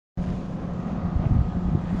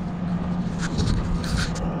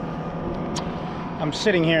I'm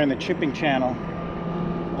sitting here in the chipping channel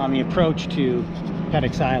on the approach to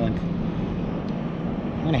Peddocks Island.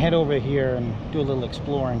 I'm going to head over here and do a little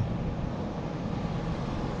exploring.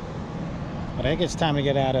 But I think it's time to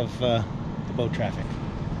get out of the boat traffic.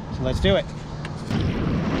 So let's do it.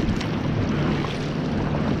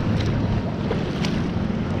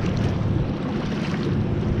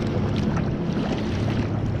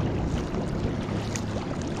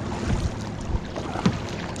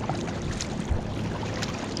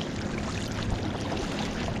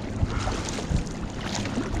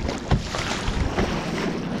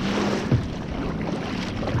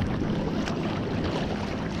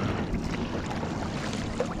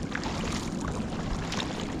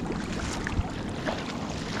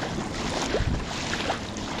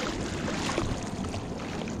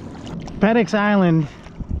 Peddocks Island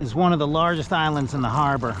is one of the largest islands in the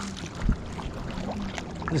harbor.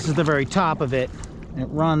 This is the very top of it. It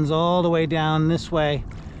runs all the way down this way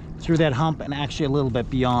through that hump and actually a little bit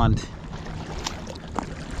beyond.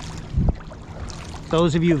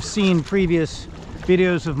 Those of you who've seen previous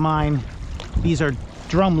videos of mine, these are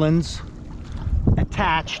drumlins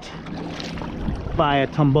attached by a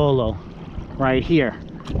tombolo right here,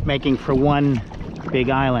 making for one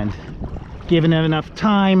big island. Given it enough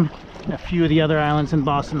time, a few of the other islands in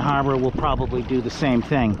Boston Harbor will probably do the same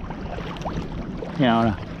thing, you know, in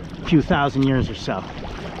a few thousand years or so.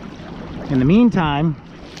 In the meantime,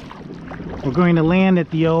 we're going to land at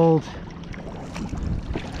the old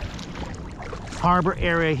harbor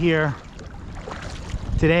area here.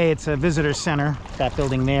 Today it's a visitor center, that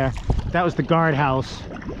building there. That was the guardhouse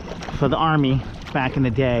for the army back in the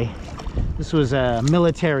day. This was a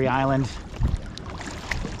military island.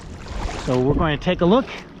 So we're going to take a look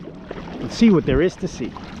and see what there is to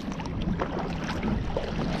see.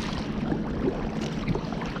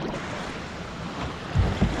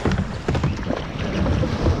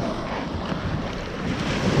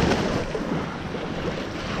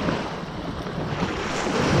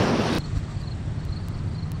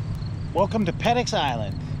 Welcome to Peddocks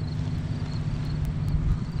Island.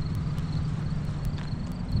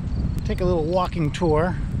 Take a little walking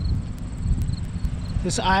tour.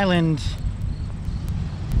 This island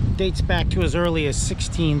dates back to as early as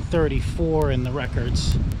 1634 in the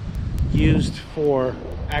records, used for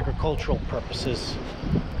agricultural purposes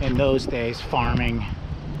in those days, farming,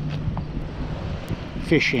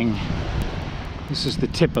 fishing. This is the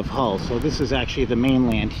tip of Hull, so this is actually the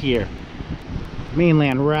mainland here. The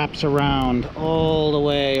mainland wraps around all the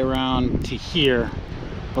way around to here,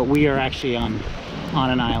 but we are actually on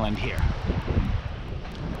an island here.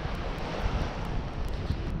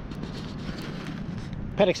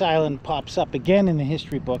 Peddocks Island pops up again in the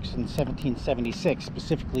history books in 1776,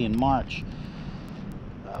 specifically in March.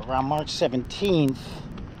 Around March 17th,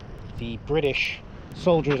 the British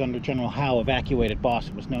soldiers under General Howe evacuated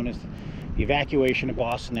Boston. It was known as the Evacuation of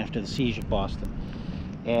Boston after the siege of Boston.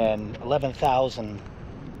 And 11,000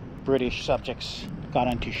 British subjects got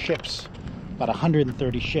onto ships, about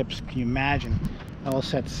 130 ships. Can you imagine? All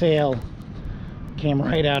set sail, came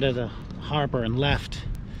right out of the harbor and left.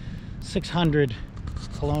 600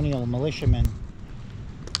 Colonial militiamen,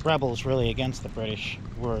 rebels really against the British,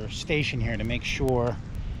 were stationed here to make sure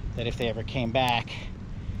that if they ever came back,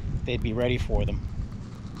 they'd be ready for them.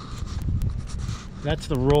 That's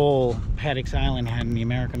the role Peddocks Island had in the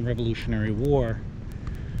American Revolutionary War.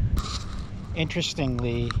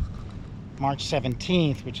 Interestingly, March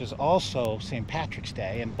 17th, which is also St. Patrick's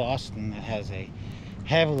Day in Boston, that has a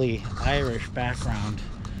heavily Irish background,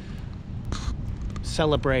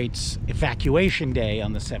 celebrates Evacuation Day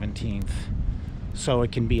on the 17th, so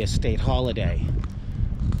it can be a state holiday.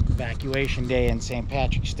 Evacuation Day and St.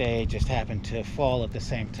 Patrick's Day just happen to fall at the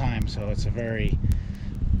same time, so it's a very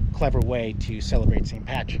clever way to celebrate St.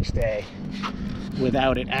 Patrick's Day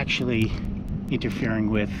without it actually interfering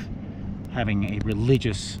with having a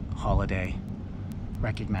religious holiday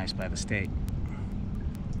recognized by the state.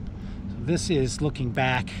 So this is looking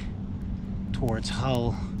back towards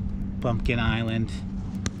Hull, Bumpkin Island,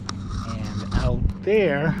 and out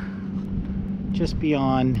there just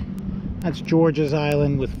beyond, that's George's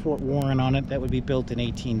Island with Fort Warren on it. That would be built in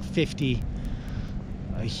 1850,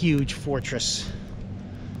 a huge fortress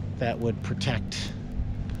that would protect.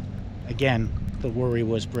 Again, the worry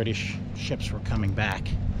was British ships were coming back.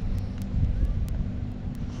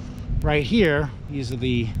 Right here, these are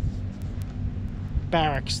the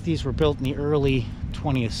barracks. These were built in the early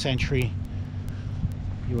 20th century.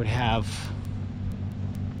 You would have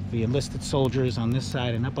the enlisted soldiers on this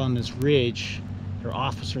side, and up on this ridge, their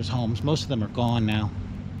officers' homes. Most of them are gone now.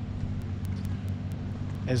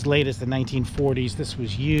 As late as the 1940s, this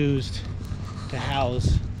was used to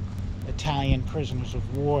house Italian prisoners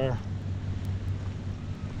of war.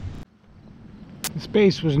 This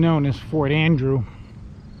base was known as Fort Andrew.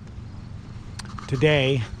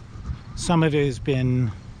 Today, some of it has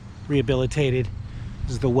been rehabilitated.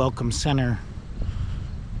 This is the welcome center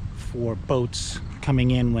for boats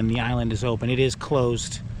coming in when the island is open. It is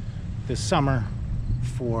closed this summer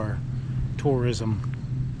for tourism.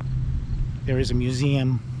 There is a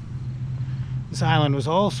museum. This island was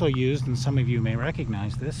also used, and some of you may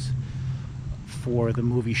recognize this, for the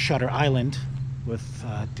movie Shutter Island with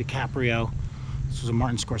DiCaprio. This was a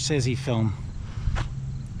Martin Scorsese film.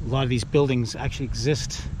 A lot of these buildings actually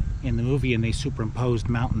exist in the movie, and they superimposed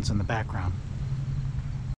mountains in the background.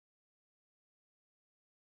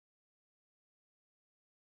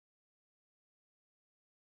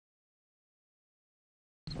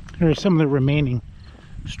 Here are some of the remaining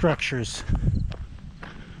structures.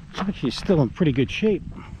 It's actually still in pretty good shape,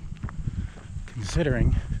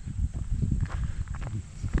 considering.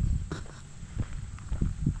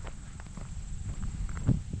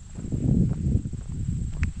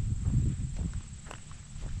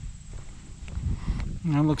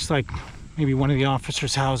 It looks like maybe one of the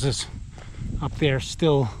officers' houses up there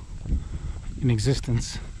still in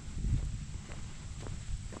existence.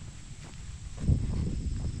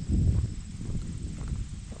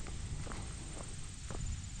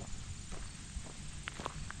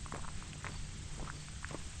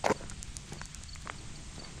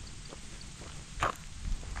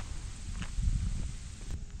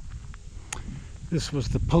 This was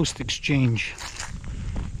the post exchange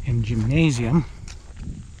and gymnasium.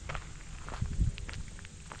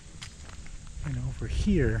 And over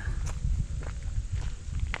here,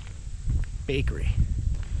 bakery.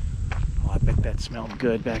 Oh, I bet that smelled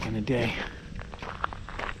good back in the day.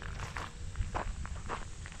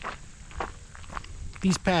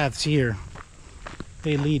 These paths here,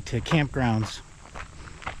 they lead to campgrounds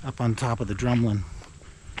up on top of the Drumlin.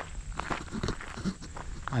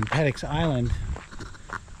 On Peddocks Island,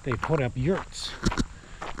 they put up yurts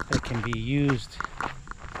that can be used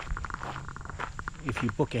if you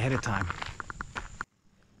book ahead of time.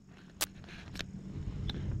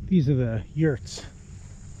 These are the yurts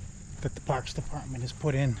that the Parks Department has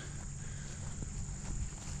put in.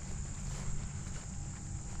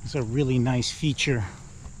 It's a really nice feature.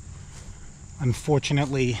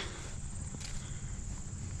 Unfortunately,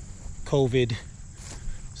 COVID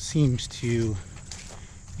seems to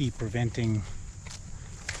be preventing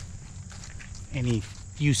any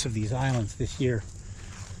use of these islands this year.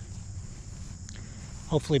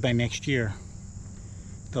 Hopefully by next year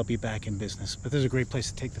they'll be back in business, but this is a great place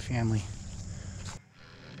to take the family.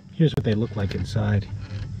 Here's what they look like inside.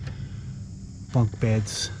 Bunk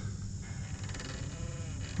beds.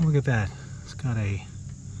 Oh, look at that. It's got a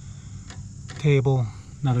table,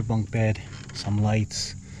 another bunk bed, some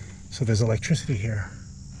lights. So there's electricity here.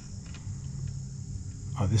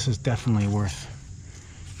 Oh, this is definitely worth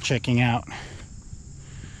checking out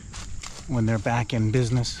when they're back in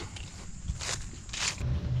business.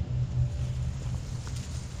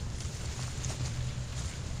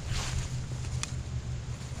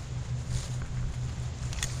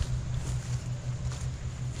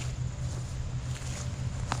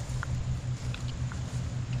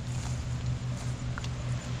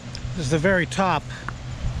 This is the very top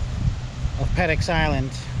of Peddocks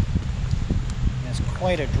Island. There's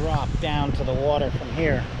quite a drop down to the water from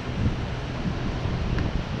here.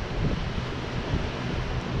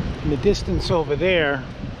 In the distance over there,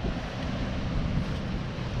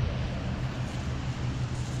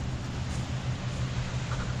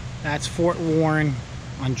 that's Fort Warren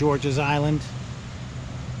on George's Island.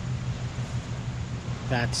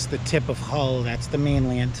 That's the tip of Hull, that's the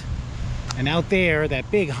mainland. And out there, that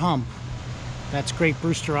big hump, that's Great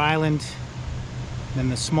Brewster Island. Then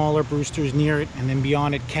the smaller Brewsters near it, and then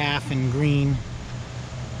beyond it, Calf and Green.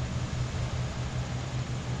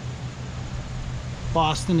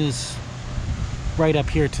 Boston is right up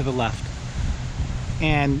here to the left.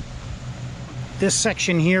 And this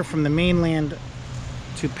section here from the mainland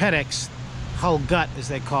to Peddocks, Hull Gut as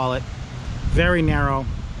they call it, very narrow,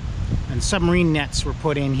 and submarine nets were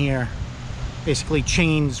put in here. Basically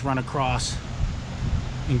chains run across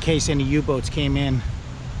in case any U-boats came in,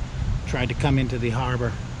 tried to come into the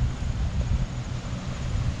harbor.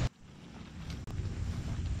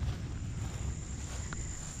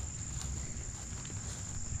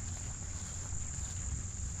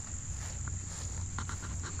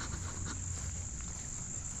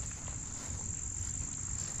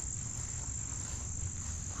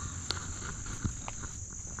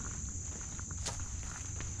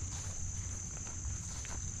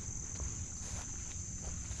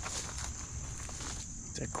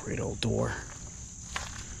 That great old door.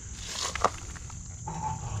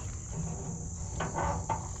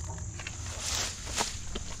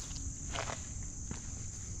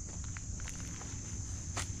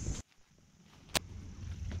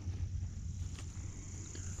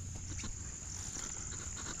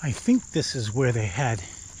 I think this is where they had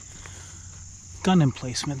gun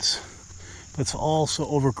emplacements, but it's all so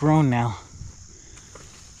overgrown now.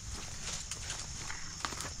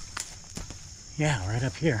 Yeah, right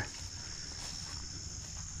up here.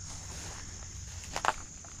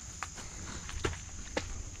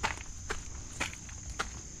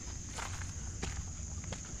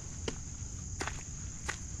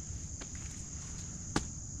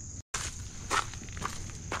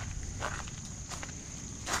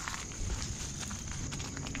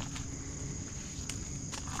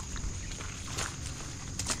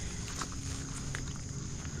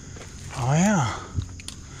 Oh yeah.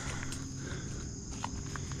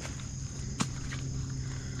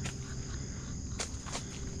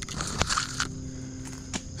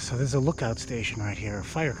 So there's a lookout station right here,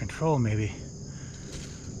 fire control maybe.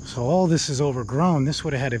 So all this is overgrown. This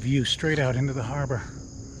would have had a view straight out into the harbor.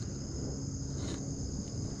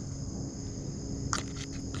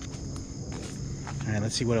 All right,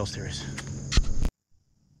 let's see what else there is.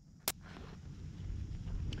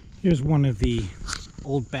 Here's one of the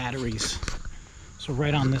old batteries. So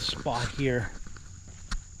right on this spot here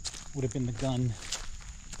would have been the gun,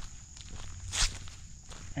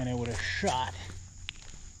 and it would have shot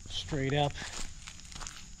straight up,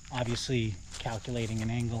 obviously calculating an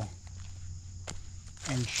angle,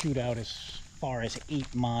 and shoot out as far as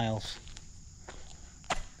 8 miles.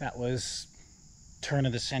 That was turn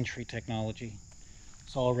of the century technology.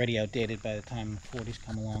 It's already outdated by the time the 40s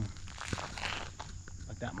come along,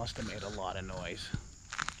 but that must have made a lot of noise.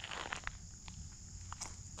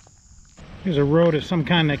 Here's a road of some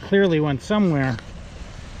kind that clearly went somewhere,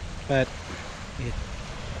 but it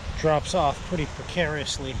drops off pretty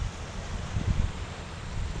precariously.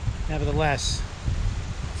 Nevertheless,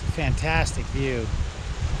 it's a fantastic view.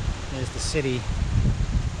 There's the city.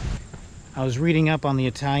 I was reading up on the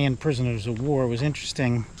Italian prisoners of war. It was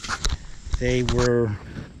interesting. They were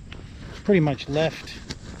pretty much left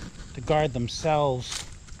to guard themselves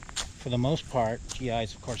for the most part.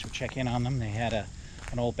 GIs, of course, would check in on them. They had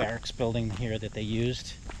an old barracks building here that they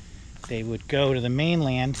used. They would go to the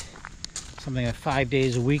mainland, something like 5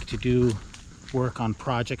 days a week, to do work on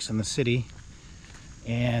projects in the city,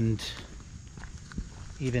 and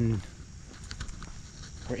even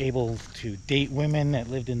were able to date women that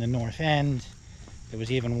lived in the North End. There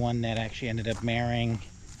was even one that actually ended up marrying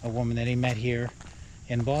a woman that he met here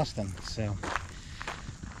in Boston. So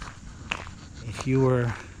if you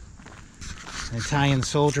were an Italian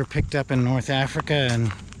soldier picked up in North Africa in,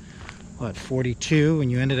 what, 42, and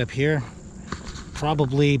you ended up here,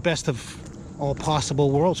 probably best of all possible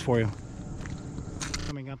worlds for you.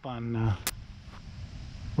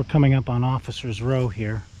 We're coming up on Officers Row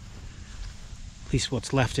here, at least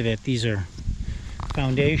what's left of it. These are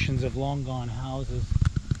foundations of long gone houses.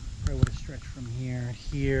 Probably would have stretched from here to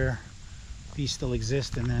here. These still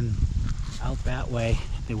exist, and then out that way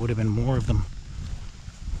there would have been more of them.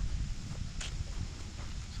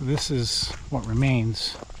 So this is what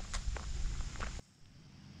remains.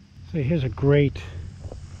 So here's a great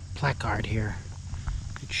placard here.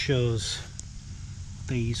 It shows what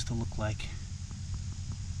they used to look like.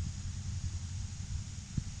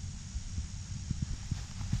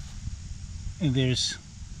 And there's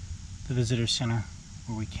the visitor center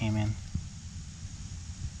where we came in.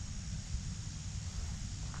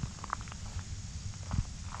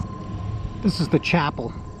 This is the chapel.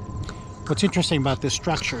 What's interesting about this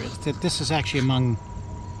structure is that this is actually among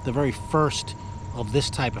the very first of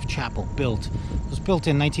this type of chapel built. It was built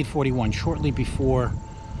in 1941, shortly before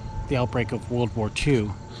the outbreak of World War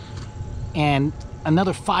II. And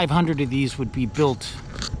another 500 of these would be built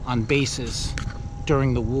on bases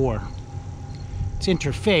during the war. It's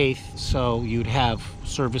interfaith, so you'd have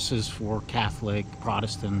services for Catholic,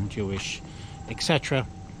 Protestant, Jewish, etc.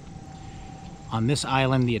 On this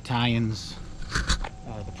island, the Italians,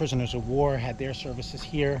 the prisoners of war, had their services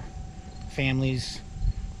here. Families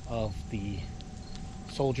of the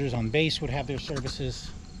soldiers on base would have their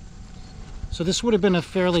services. So this would have been a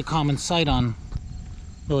fairly common sight on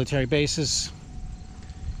military bases.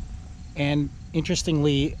 And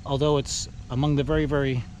interestingly, although it's among the very,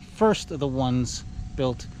 very first of the ones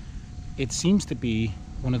built, it seems to be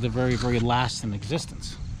one of the very, very last in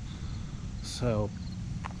existence. So,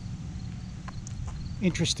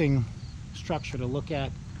 interesting structure to look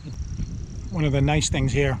at. One of the nice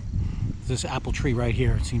things here is this apple tree right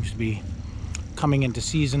here. It seems to be coming into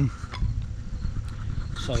season.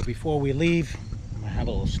 So before we leave, I'm gonna have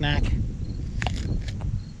a little snack.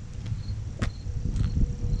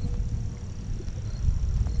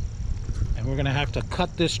 And we're gonna have to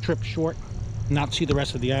cut this trip short, not see the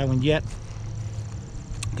rest of the island yet,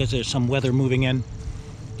 because there's some weather moving in,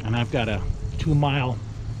 and I've got a 2-mile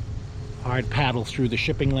hard paddle through the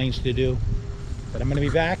shipping lanes to do. But I'm gonna be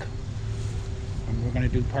back, and we're gonna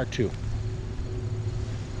do part 2.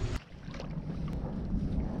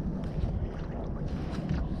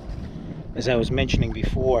 As I was mentioning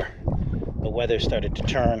before, the weather started to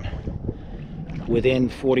turn. Within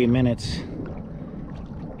 40 minutes,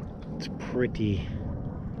 it's pretty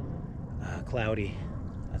cloudy.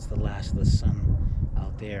 That's the last of the sun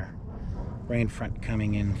out there. Rain front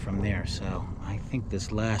coming in from there. So I think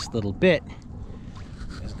this last little bit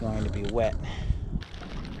is going to be wet.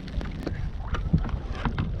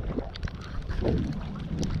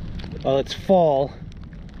 Well, it's fall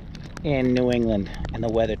in New England, and the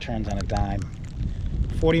weather turns on a dime.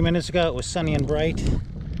 40 minutes ago it was sunny and bright.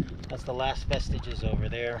 That's the last vestiges over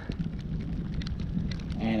there,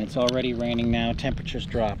 and it's already raining now. Temperatures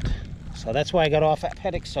dropped, so that's why I got off at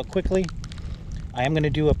Peddocks so quickly. I am going to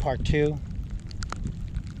do a part 2,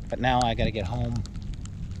 but now I got to get home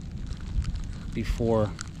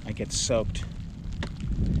before I get soaked.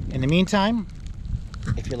 In the meantime,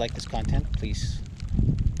 if you like this content, please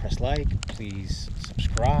press like, please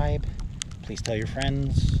subscribe, please tell your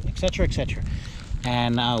friends, etc., etc.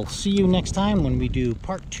 And I'll see you next time when we do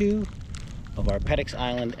part 2 of our Peddocks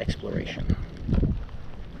Island exploration.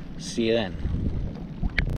 See you then.